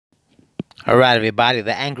Alright, everybody,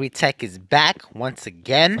 the Angry Tech is back once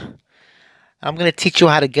again. I'm going to teach you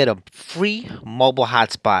how to get a free mobile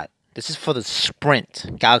hotspot. This is for the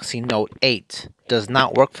Sprint Galaxy Note 8. Does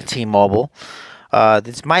not work for T-Mobile.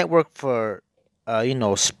 This might work for,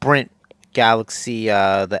 Sprint Galaxy,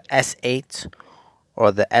 the S8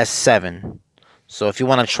 or the S7. So if you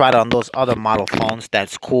want to try it on those other model phones,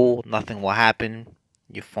 that's cool. Nothing will happen.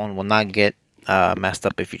 Your phone will not get messed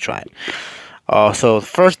up if you try it. So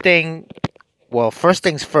first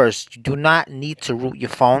things first, you do not need to root your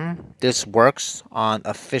phone. This works on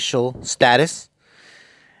official status.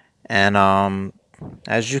 And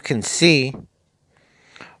as you can see,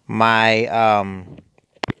 my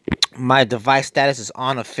my device status is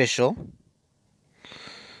on official.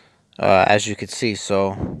 As you can see,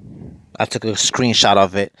 so I took a screenshot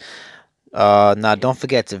of it. Now don't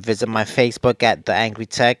forget to visit my Facebook at The Angry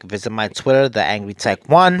Tech. Visit my Twitter, The Angry Tech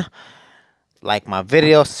 1. Like my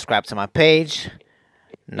video, subscribe to my page.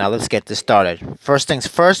 Now let's get this started. First things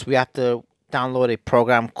first, we have to download a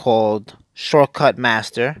program called Shortcut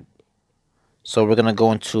Master. So we're gonna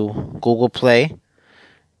go into Google Play,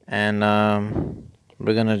 and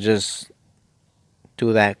we're gonna just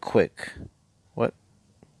do that quick. What?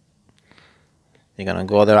 You're gonna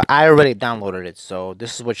go there. I already downloaded it, so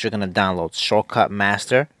this is what you're gonna download: Shortcut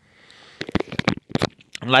Master.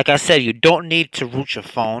 Like I said, you don't need to root your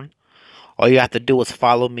phone. All you have to do is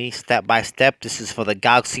follow me step by step. This is for the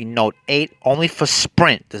Galaxy Note 8, only for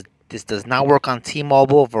Sprint. This does not work on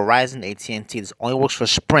T-Mobile, Verizon, AT&T. This only works for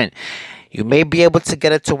Sprint. You may be able to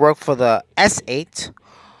get it to work for the S8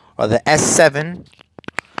 or the S7.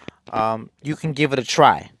 You can give it a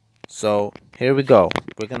try. So here we go.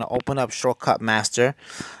 We're going to open up Shortcut Master.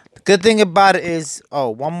 The good thing about it is,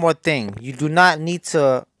 one more thing. You do not need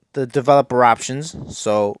the developer options,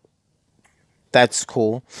 so that's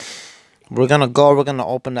cool. We're going to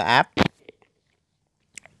open the app.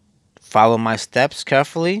 Follow my steps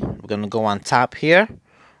carefully. We're going to go on top here.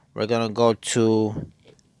 We're going to go to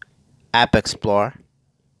App Explorer.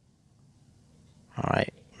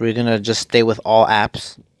 Alright, we're going to just stay with all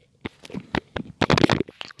apps.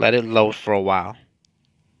 Let it load for a while.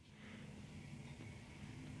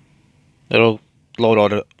 It'll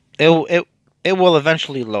load it will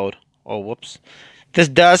eventually load. Oh, whoops. This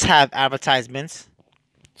does have advertisements,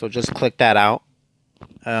 so just click that out.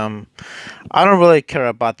 I don't really care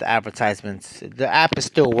about the advertisements. The app is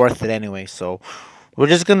still worth it anyway, so we're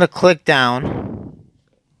just gonna click down.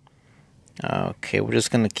 Okay, we're just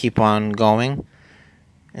gonna keep on going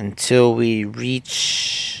until we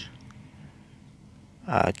reach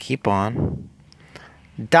keep on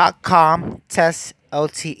 .com test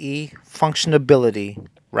LTE functionability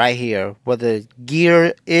right here where the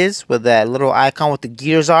gear is, where that little icon with the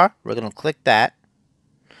gears are. We're gonna click that.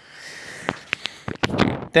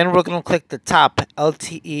 Then we're going to click the top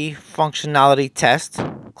LTE functionality test.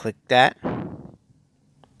 Click that.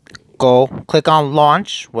 Go click on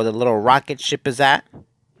launch where the little rocket ship is at.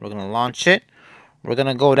 We're going to launch it. We're going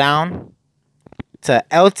to go down to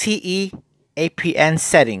LTE APN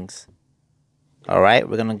settings. Alright,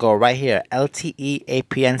 we're going to go right here. LTE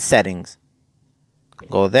APN settings.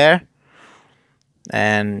 Go there.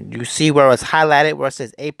 And you see where it's highlighted where it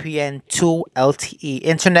says APN2 LTE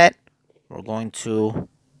Internet. We're going to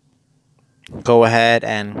go ahead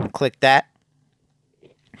and click that.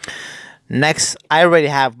 Next, I already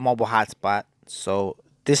have mobile hotspot, so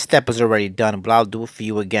this step is already done, but I'll do it for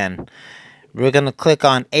you again. We're going to click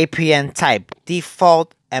on APN type,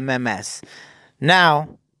 default MMS.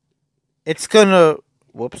 Now, it's going to,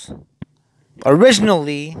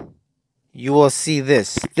 originally, you will see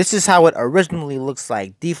this. This is how it originally looks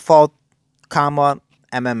like, default, comma,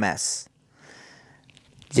 MMS.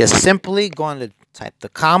 Just simply going to type the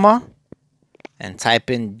comma and type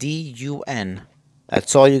in DUN.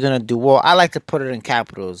 That's all you're going to do. Well, I like to put it in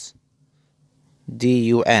capitals.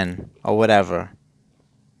 DUN or whatever.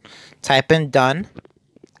 Type in done.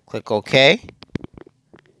 Click OK.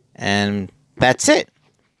 And that's it.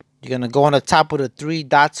 You're going to go on the top where the three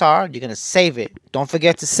dots are. You're going to save it. Don't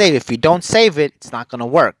forget to save it. If you don't save it, it's not going to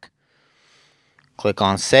work. Click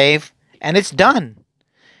on save. And it's done.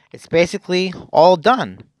 It's basically all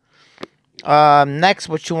done. Next,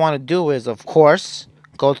 what you want to do is, of course,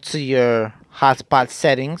 go to your hotspot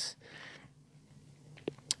settings.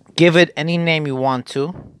 Give it any name you want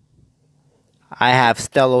to. I have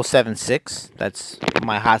Stello76. That's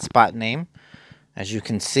my hotspot name, as you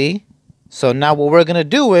can see. So now what we're going to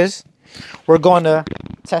do is we're going to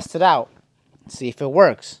test it out, see if it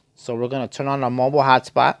works. So we're going to turn on our mobile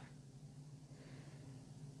hotspot.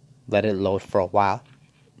 Let it load for a while.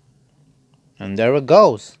 And there it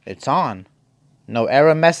goes. It's on. No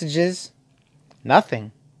error messages.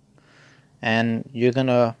 Nothing. And you're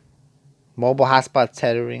gonna mobile hotspot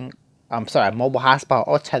tethering. I'm sorry, mobile hotspot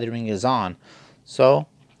or tethering is on. So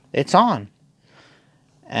it's on.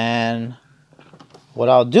 And what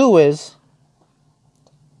I'll do is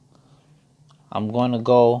I'm going to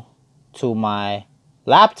go to my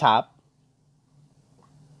laptop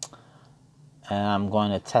and I'm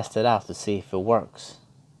going to test it out to see if it works.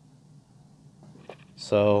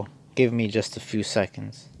 So give me just a few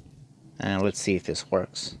seconds and let's see if this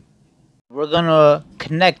works. We're going to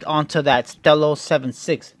connect onto that Stello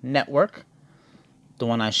 76 network, the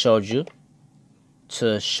one I showed you,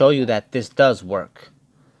 to show you that this does work.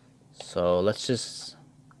 So let's just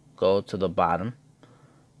go to the bottom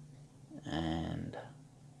and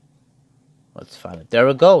let's find it. There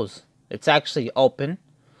it goes. It's actually open.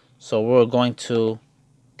 So we're going to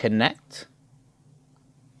connect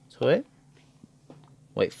to it.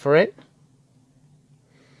 Wait for it.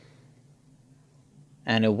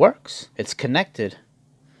 And it works. It's connected.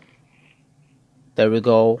 There we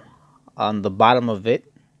go on the bottom of it.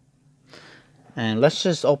 And let's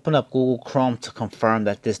just open up Google Chrome to confirm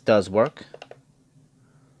that this does work.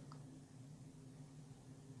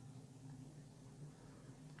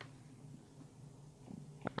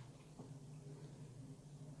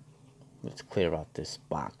 Let's clear out this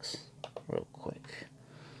box real quick.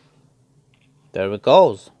 There it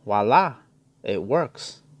goes. Voila. It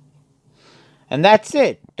works. And that's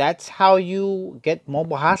it. That's how you get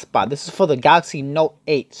mobile hotspot. This is for the Galaxy Note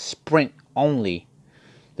 8 Sprint only.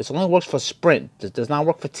 This only works for Sprint. This does not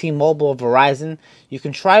work for T-Mobile or Verizon. You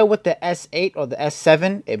can try it with the S8 or the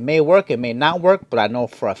S7. It may work, it may not work, but I know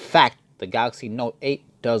for a fact the Galaxy Note 8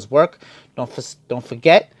 does work. Don't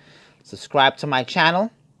forget, subscribe to my channel.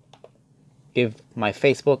 Give my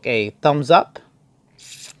Facebook a thumbs up.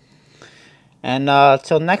 And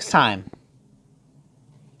till next time.